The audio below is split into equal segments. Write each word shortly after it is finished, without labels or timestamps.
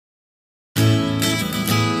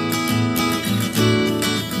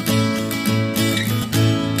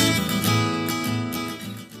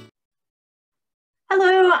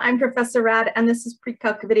I'm Professor Rad, and this is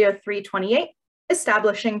Precalc video 328,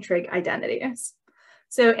 Establishing Trig Identities.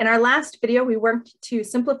 So in our last video, we worked to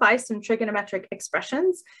simplify some trigonometric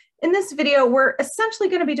expressions. In this video, we're essentially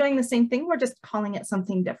going to be doing the same thing, we're just calling it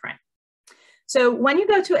something different. So when you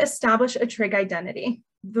go to establish a trig identity,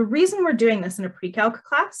 the reason we're doing this in a Precalc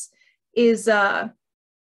class is, well,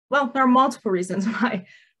 there are multiple reasons why.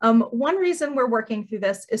 One reason we're working through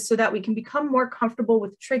this is so that we can become more comfortable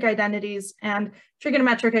with trig identities and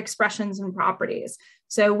trigonometric expressions and properties.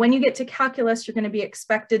 So when you get to calculus, you're going to be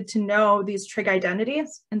expected to know these trig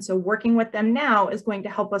identities. And so working with them now is going to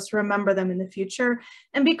help us remember them in the future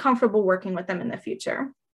and be comfortable working with them in the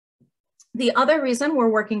future. The other reason we're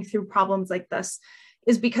working through problems like this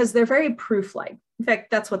is because they're very proof-like. In fact,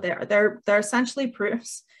 that's what they are. They're essentially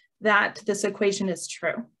proofs that this equation is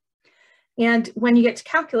true. And when you get to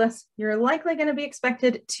calculus, you're likely going to be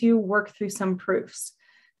expected to work through some proofs.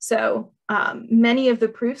 So many of the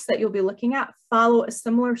proofs that you'll be looking at follow a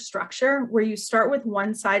similar structure where you start with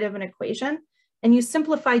one side of an equation and you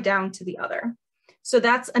simplify down to the other. So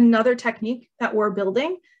that's another technique that we're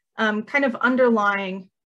building, kind of underlying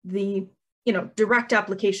the direct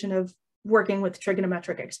application of working with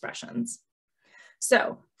trigonometric expressions.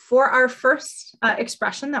 So for our first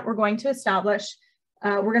expression that we're going to establish,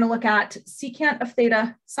 we're going to look at secant of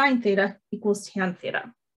theta sine theta equals tan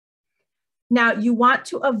theta. Now, you want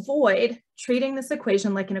to avoid treating this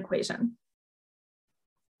equation like an equation.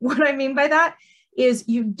 What I mean by that is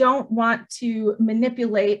you don't want to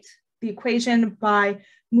manipulate the equation by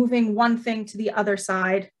moving one thing to the other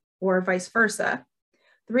side or vice versa.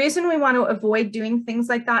 The reason we want to avoid doing things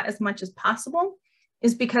like that as much as possible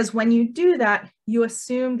is because when you do that, you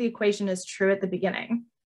assume the equation is true at the beginning.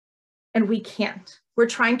 And we can't. We're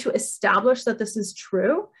trying to establish that this is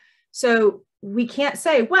true. So we can't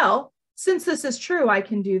say, well, since this is true, I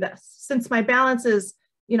can do this. Since my balance is,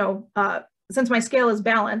 since my scale is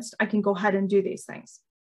balanced, I can go ahead and do these things.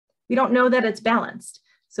 We don't know that it's balanced.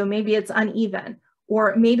 So maybe it's uneven,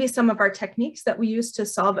 or maybe some of our techniques that we use to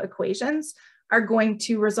solve equations are going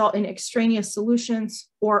to result in extraneous solutions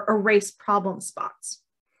or erase problem spots.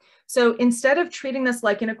 So instead of treating this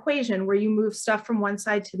like an equation where you move stuff from one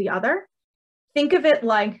side to the other, think of it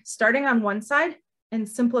like starting on one side and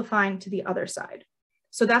simplifying to the other side.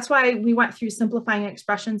 So that's why we went through simplifying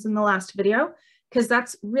expressions in the last video, because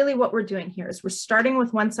that's really what we're doing here is we're starting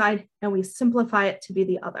with one side and we simplify it to be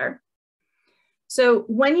the other. So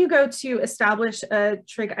when you go to establish a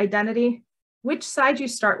trig identity, which side you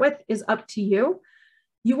start with is up to you.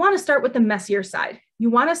 You want to start with the messier side. You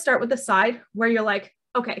want to start with the side where you're like,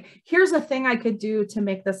 okay, here's a thing I could do to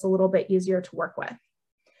make this a little bit easier to work with.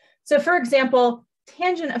 So for example,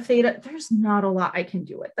 tangent of theta, there's not a lot I can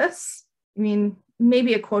do with this. I mean,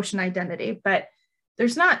 maybe a quotient identity, but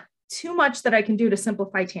there's not too much that I can do to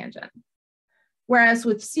simplify tangent. Whereas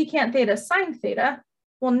with secant theta sine theta,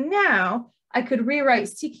 well, now I could rewrite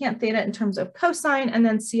secant theta in terms of cosine and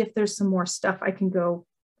then see if there's some more stuff I can go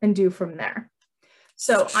and do from there.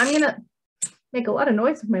 So I'm going to make a lot of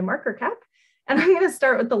noise with my marker cap. And I'm going to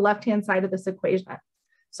start with the left-hand side of this equation.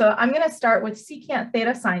 So I'm going to start with secant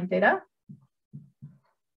theta sine theta.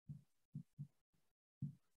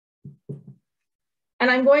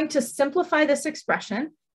 And I'm going to simplify this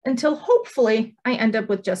expression until hopefully I end up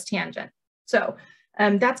with just tangent. So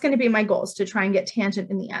that's going to be my goal, is to try and get tangent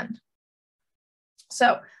in the end.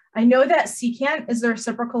 So I know that secant is the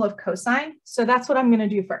reciprocal of cosine. So that's what I'm going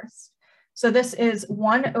to do first. So this is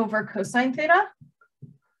 1 over cosine theta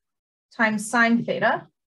times sine theta,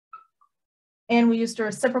 and we used a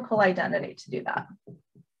reciprocal identity to do that.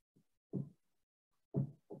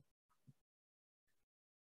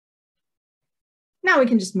 Now we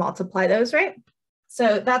can just multiply those, right?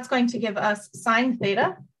 So that's going to give us sine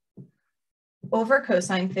theta over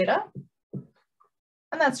cosine theta,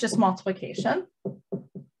 and that's just multiplication.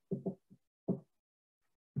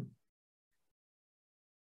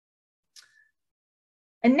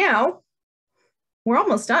 And now we're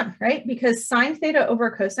almost done, right? Because sine theta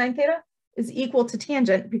over cosine theta is equal to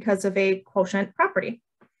tangent because of a quotient property.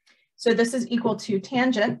 So this is equal to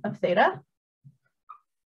tangent of theta,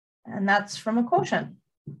 and that's from a quotient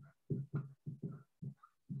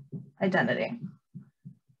identity.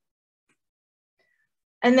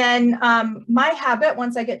 And then my habit,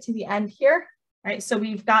 once I get to the end here, right? So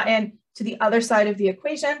we've gotten to the other side of the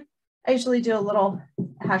equation. I usually do a little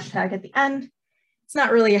hashtag at the end. It's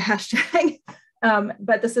not really a hashtag.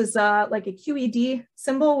 But this is like a QED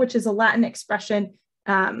symbol, which is a Latin expression,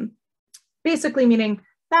 basically meaning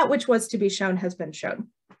that which was to be shown has been shown.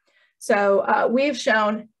 So we've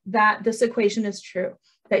shown that this equation is true,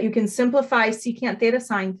 that you can simplify secant theta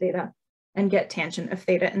sine theta and get tangent of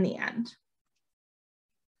theta in the end.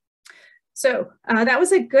 So that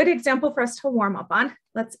was a good example for us to warm up on.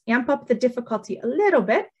 Let's amp up the difficulty a little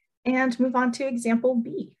bit and move on to example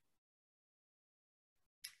B.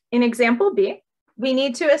 In example B, we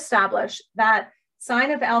need to establish that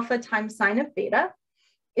sine of alpha times sine of beta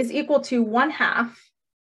is equal to 1/2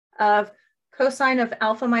 of cosine of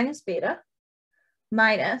alpha minus beta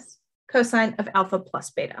minus cosine of alpha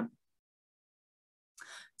plus beta.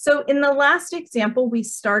 So in the last example, we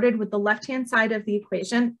started with the left-hand side of the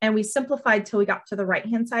equation and we simplified till we got to the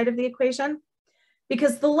right-hand side of the equation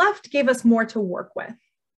because the left gave us more to work with.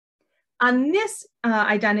 On this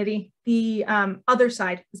identity, the other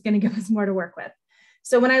side is going to give us more to work with.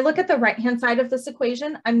 So when I look at the right-hand side of this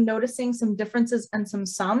equation, I'm noticing some differences and some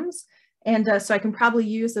sums. And so I can probably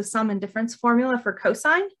use the sum and difference formula for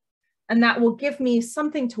cosine, and that will give me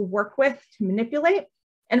something to work with to manipulate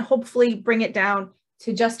and hopefully bring it down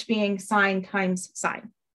to just being sine times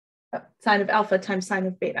sine, sine of alpha times sine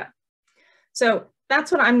of beta. So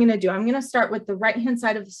that's what I'm going to do. I'm going to start with the right-hand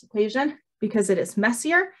side of this equation because it is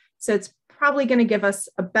messier. So it's probably going to give us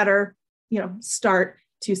a better, start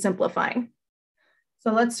to simplifying.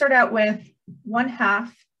 So let's start out with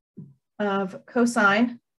 1/2 of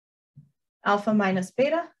cosine alpha minus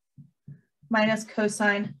beta minus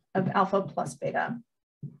cosine of alpha plus beta.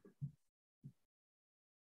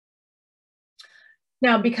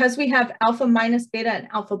 Now, because we have alpha minus beta and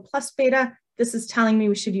alpha plus beta, this is telling me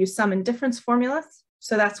we should use sum and difference formulas.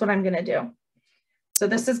 So that's what I'm going to do. So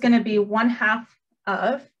this is going to be 1/2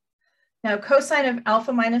 of, now cosine of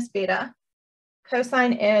alpha minus beta,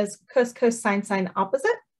 cosine is cos, cos, sine, sine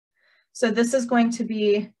opposite. So this is going to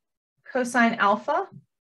be cosine alpha,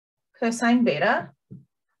 cosine beta,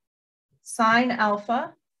 sine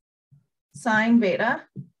alpha, sine beta,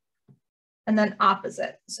 and then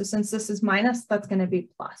opposite. So since this is minus, that's going to be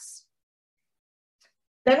plus.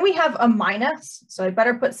 Then we have a minus, so I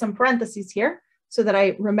better put some parentheses here so that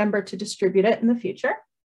I remember to distribute it in the future.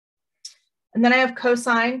 And then I have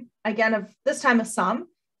cosine, again, of this time a sum.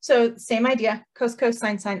 So same idea, cos, cos,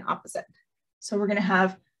 sine, sine opposite. So we're going to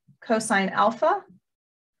have cosine alpha,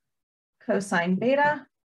 cosine beta,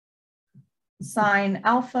 sine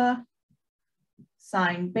alpha,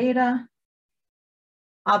 sine beta.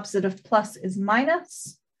 Opposite of plus is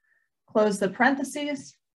minus. Close the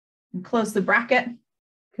parentheses and close the bracket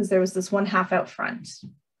because there was this 1/2 out front.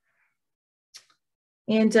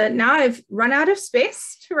 And now I've run out of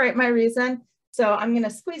space to write my reason. So I'm going to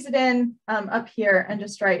squeeze it in up here and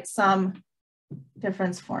just write some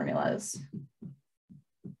difference formulas.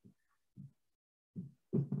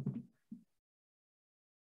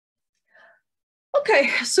 Okay,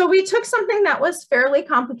 so we took something that was fairly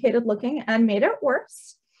complicated looking and made it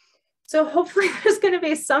worse. So hopefully there's going to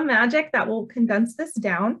be some magic that will condense this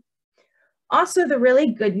down. Also, the really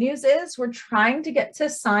good news is we're trying to get to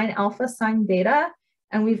sine alpha, sine beta,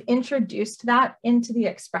 and we've introduced that into the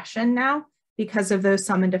expression now because of those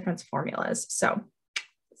sum and difference formulas. So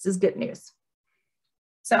this is good news.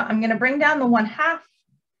 So I'm going to bring down the 1/2,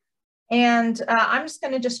 and I'm just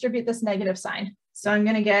going to distribute this negative sign. So I'm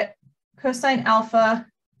going to get cosine alpha,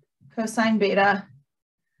 cosine beta,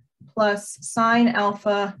 plus sine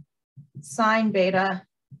alpha, sine beta,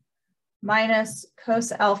 minus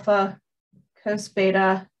cos alpha, cos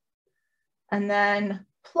beta, and then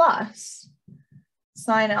plus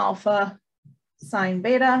sine alpha, sine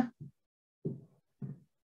beta.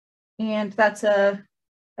 And that's a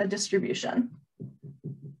distribution,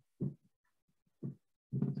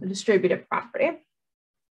 a distributive property.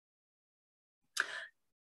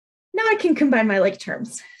 Now I can combine my like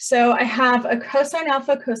terms. So I have a cosine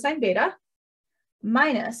alpha, cosine beta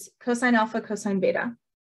minus cosine alpha, cosine beta.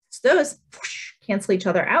 So those cancel each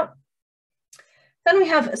other out. Then we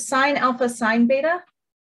have sine alpha, sine beta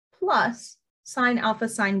plus sine alpha,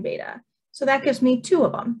 sine beta. So that gives me 2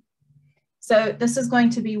 of them. So this is going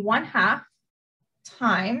to be 1/2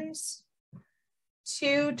 times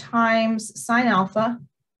 2 times sine alpha,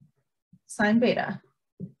 sine beta.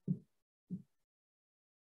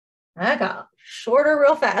 I got shorter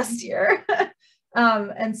real fast here.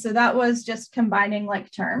 And so that was just combining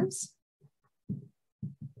like terms.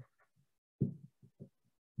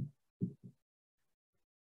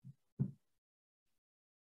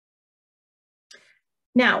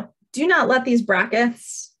 Now, do not let these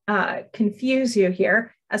brackets confuse you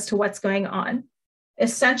here as to what's going on.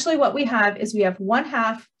 Essentially what we have is we have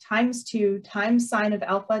 1/2 times 2 times sine of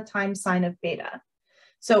alpha times sine of beta.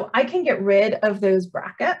 So I can get rid of those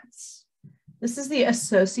brackets. This is the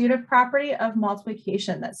associative property of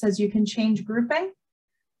multiplication that says you can change grouping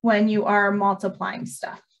when you are multiplying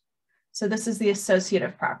stuff. So this is the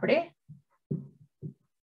associative property.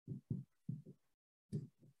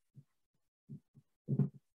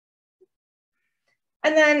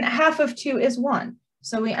 And then half of 2 is 1.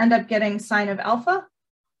 So we end up getting sine of alpha,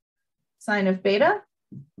 sine of beta.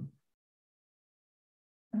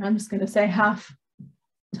 And I'm just going to say half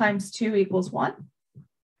times 2 equals 1.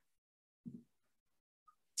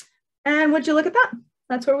 And would you look at that?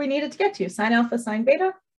 That's where we needed to get to, sine alpha, sine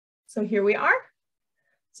beta. So here we are.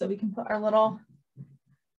 So we can put our little,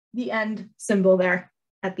 the end symbol there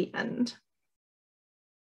at the end.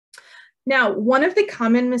 Now, one of the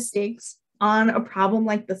common mistakes on a problem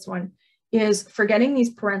like this one is forgetting these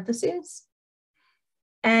parentheses.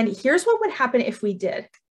 And here's what would happen if we did.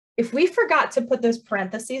 If we forgot to put those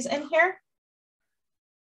parentheses in here,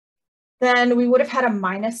 then we would have had a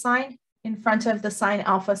minus sign in front of the sine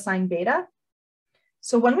alpha, sine beta.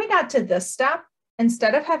 So when we got to this step,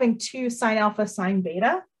 instead of having 2 sine alpha, sine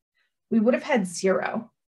beta, we would have had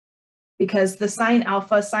 0 because the sine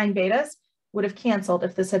alpha, sine betas would have canceled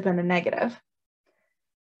if this had been a negative.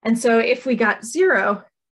 And so if we got 0,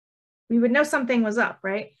 we would know something was up,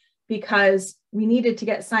 right? Because we needed to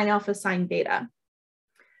get sine alpha, sine beta.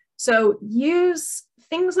 So use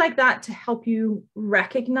things like that to help you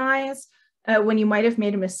recognize when you might have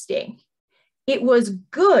made a mistake. It was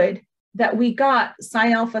good that we got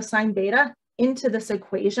sine alpha, sine beta into this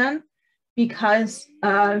equation because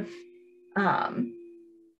of,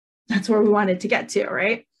 that's where we wanted to get to,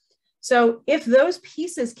 right? So if those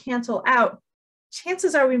pieces cancel out,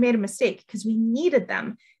 chances are we made a mistake because we needed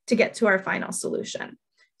them to get to our final solution.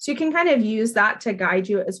 So you can kind of use that to guide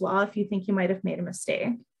you as well if you think you might have made a mistake.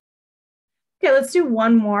 Okay, let's do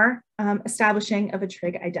one more, establishing of a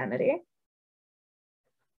trig identity.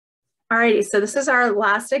 Alrighty, so this is our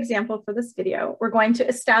last example for this video. We're going to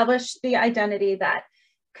establish the identity that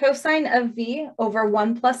cosine of v over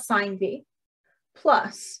 1 plus sine v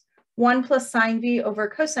plus 1 plus sine v over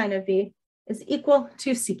cosine of v is equal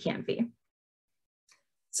to secant v.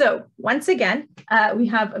 So once again, we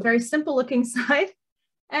have a very simple looking side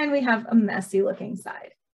and we have a messy looking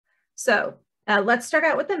side. So let's start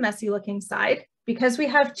out with the messy looking side. Because we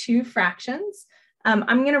have 2 fractions, I'm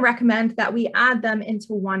going to recommend that we add them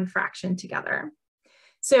into one fraction together.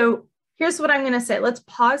 So here's what I'm going to say. Let's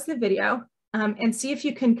pause the video and see if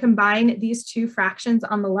you can combine these 2 fractions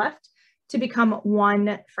on the left to become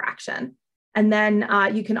one fraction. And then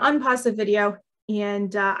you can unpause the video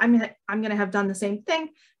and I'm going to have done the same thing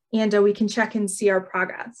and we can check and see our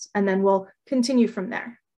progress and then we'll continue from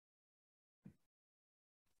there.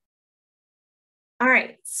 All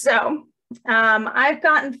right, so I've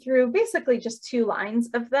gotten through basically just 2 lines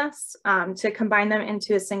of this to combine them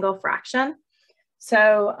into a single fraction.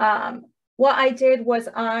 So what I did was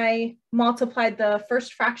I multiplied the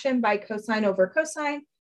first fraction by cosine over cosine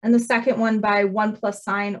and the second one by 1 plus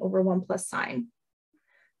sine over 1 plus sine.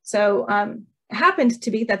 So it happened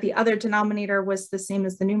to be that the other denominator was the same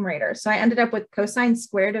as the numerator. So I ended up with cosine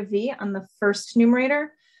squared of v on the first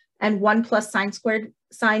numerator and 1 plus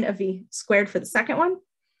sine of v squared for the second one.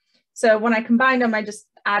 So when I combined them, I just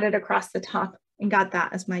added across the top and got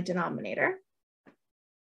that as my denominator.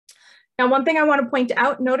 Now, one thing I want to point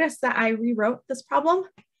out, notice that I rewrote this problem.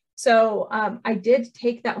 So I did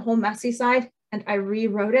take that whole messy side and I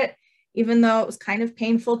rewrote it, even though it was kind of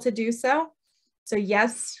painful to do so. So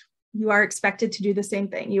yes, you are expected to do the same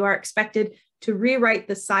thing. You are expected to rewrite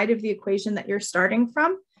the side of the equation that you're starting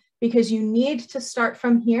from because you need to start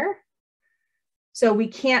from here. So we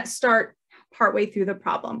can't start partway through the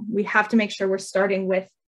problem. We have to make sure we're starting with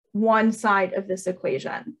one side of this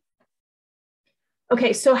equation.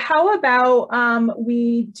 Okay, so how about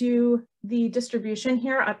we do the distribution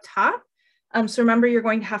here up top. So remember, you're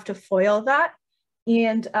going to have to FOIL that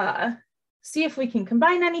and see if we can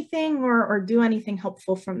combine anything or do anything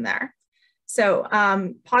helpful from there. So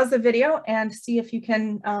pause the video and see if you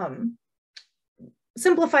can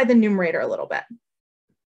simplify the numerator a little bit.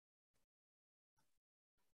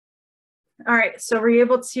 All right, so were you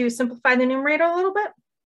able to simplify the numerator a little bit?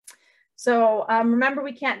 So remember,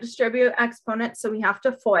 we can't distribute exponents, so we have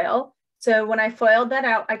to FOIL. So when I FOILed that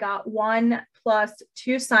out, I got 1 plus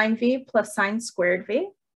 2 sine v plus sine squared v.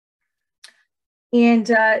 And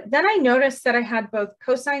then I noticed that I had both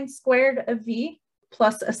cosine squared of v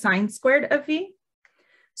plus a sine squared of v.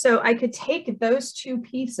 So I could take those 2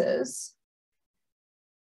 pieces,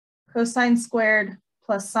 cosine squared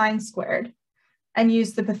plus sine squared, and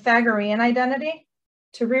use the Pythagorean identity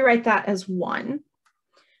to rewrite that as 1.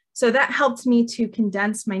 So that helped me to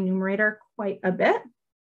condense my numerator quite a bit.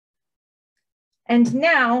 And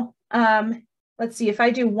now, let's see, if I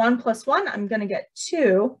do 1 plus 1, I'm going to get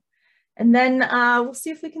 2. And then we'll see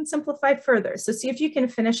if we can simplify further. So see if you can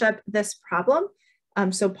finish up this problem.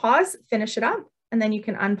 So pause, finish it up, and then you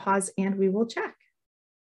can unpause and we will check.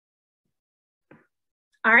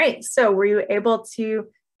 All right, so were you able to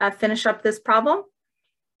finish up this problem?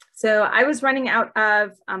 So I was running out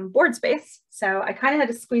of board space, so I kind of had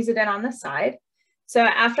to squeeze it in on the side. So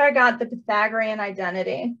after I got the Pythagorean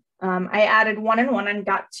identity, I added 1 and 1 and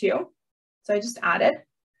got 2. So I just added.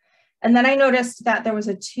 And then I noticed that there was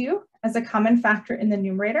a 2 as a common factor in the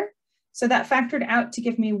numerator. So that factored out to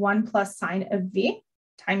give me 1 plus sine of v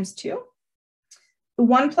times 2. The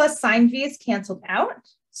 1 plus sine v is canceled out,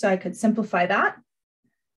 so I could simplify that.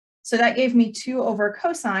 So that gave me 2 over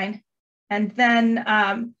cosine. And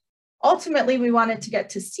then ultimately we wanted to get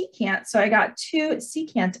to secant, so I got 2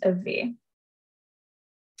 secant of v.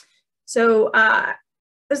 So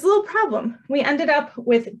there's a little problem. We ended up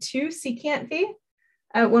with 2 secant v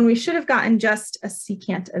when we should have gotten just a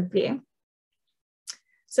secant of v.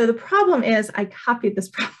 So the problem is I copied this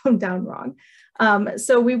problem down wrong.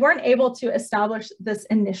 So we weren't able to establish this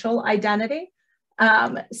initial identity.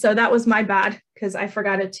 So that was my bad because I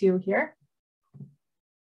forgot a 2 here.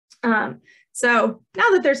 So now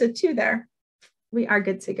that there's a 2 there, we are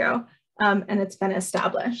good to go, and it's been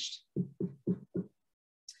established.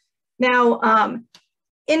 Now,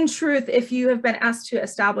 in truth, if you have been asked to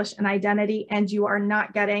establish an identity and you are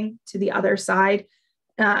not getting to the other side,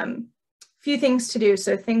 few things to do.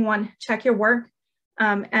 So thing 1, check your work.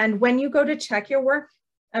 And when you go to check your work,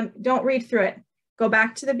 don't read through it. Go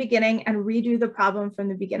back to the beginning and redo the problem from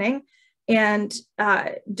the beginning. And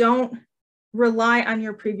don't rely on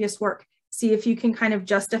your previous work. See if you can kind of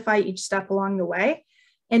justify each step along the way.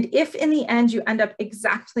 And if in the end you end up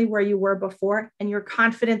exactly where you were before and you're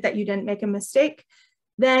confident that you didn't make a mistake,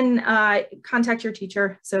 then contact your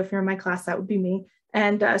teacher. So if you're in my class, that would be me.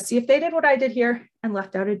 And see if they did what I did here and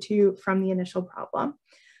left out a 2 from the initial problem.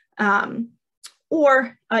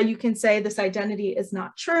 Or you can say this identity is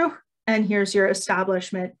not true. And here's your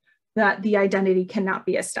establishment that the identity cannot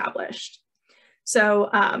be established. So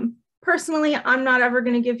personally, I'm not ever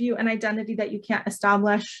going to give you an identity that you can't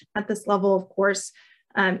establish at this level, of course.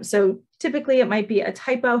 So typically it might be a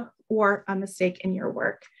typo or a mistake in your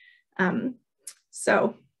work.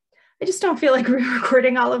 So I just don't feel like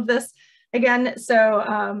re-recording all of this again.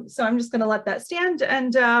 So, so I'm just going to let that stand,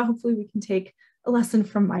 and hopefully we can take a lesson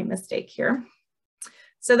from my mistake here.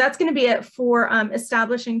 So that's going to be it for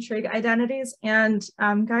establishing trig identities. And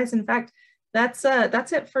guys, in fact, that's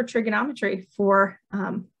it for trigonometry for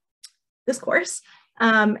this course.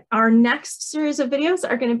 Our next series of videos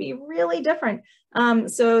are going to be really different.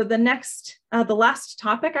 So the last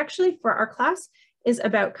topic actually for our class is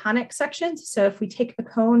about conic sections. So if we take a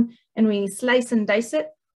cone and we slice and dice it,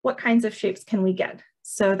 what kinds of shapes can we get?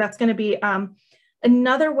 So that's going to be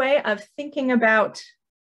another way of thinking about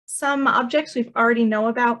some objects we've already know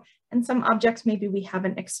about and some objects maybe we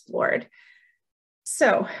haven't explored.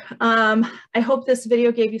 So I hope this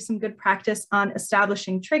video gave you some good practice on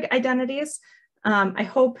establishing trig identities. I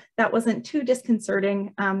hope that wasn't too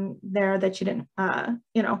disconcerting there, that you didn't,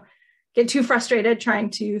 get too frustrated trying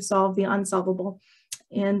to solve the unsolvable.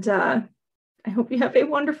 And I hope you have a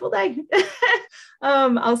wonderful day.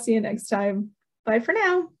 I'll see you next time. Bye for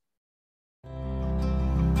now.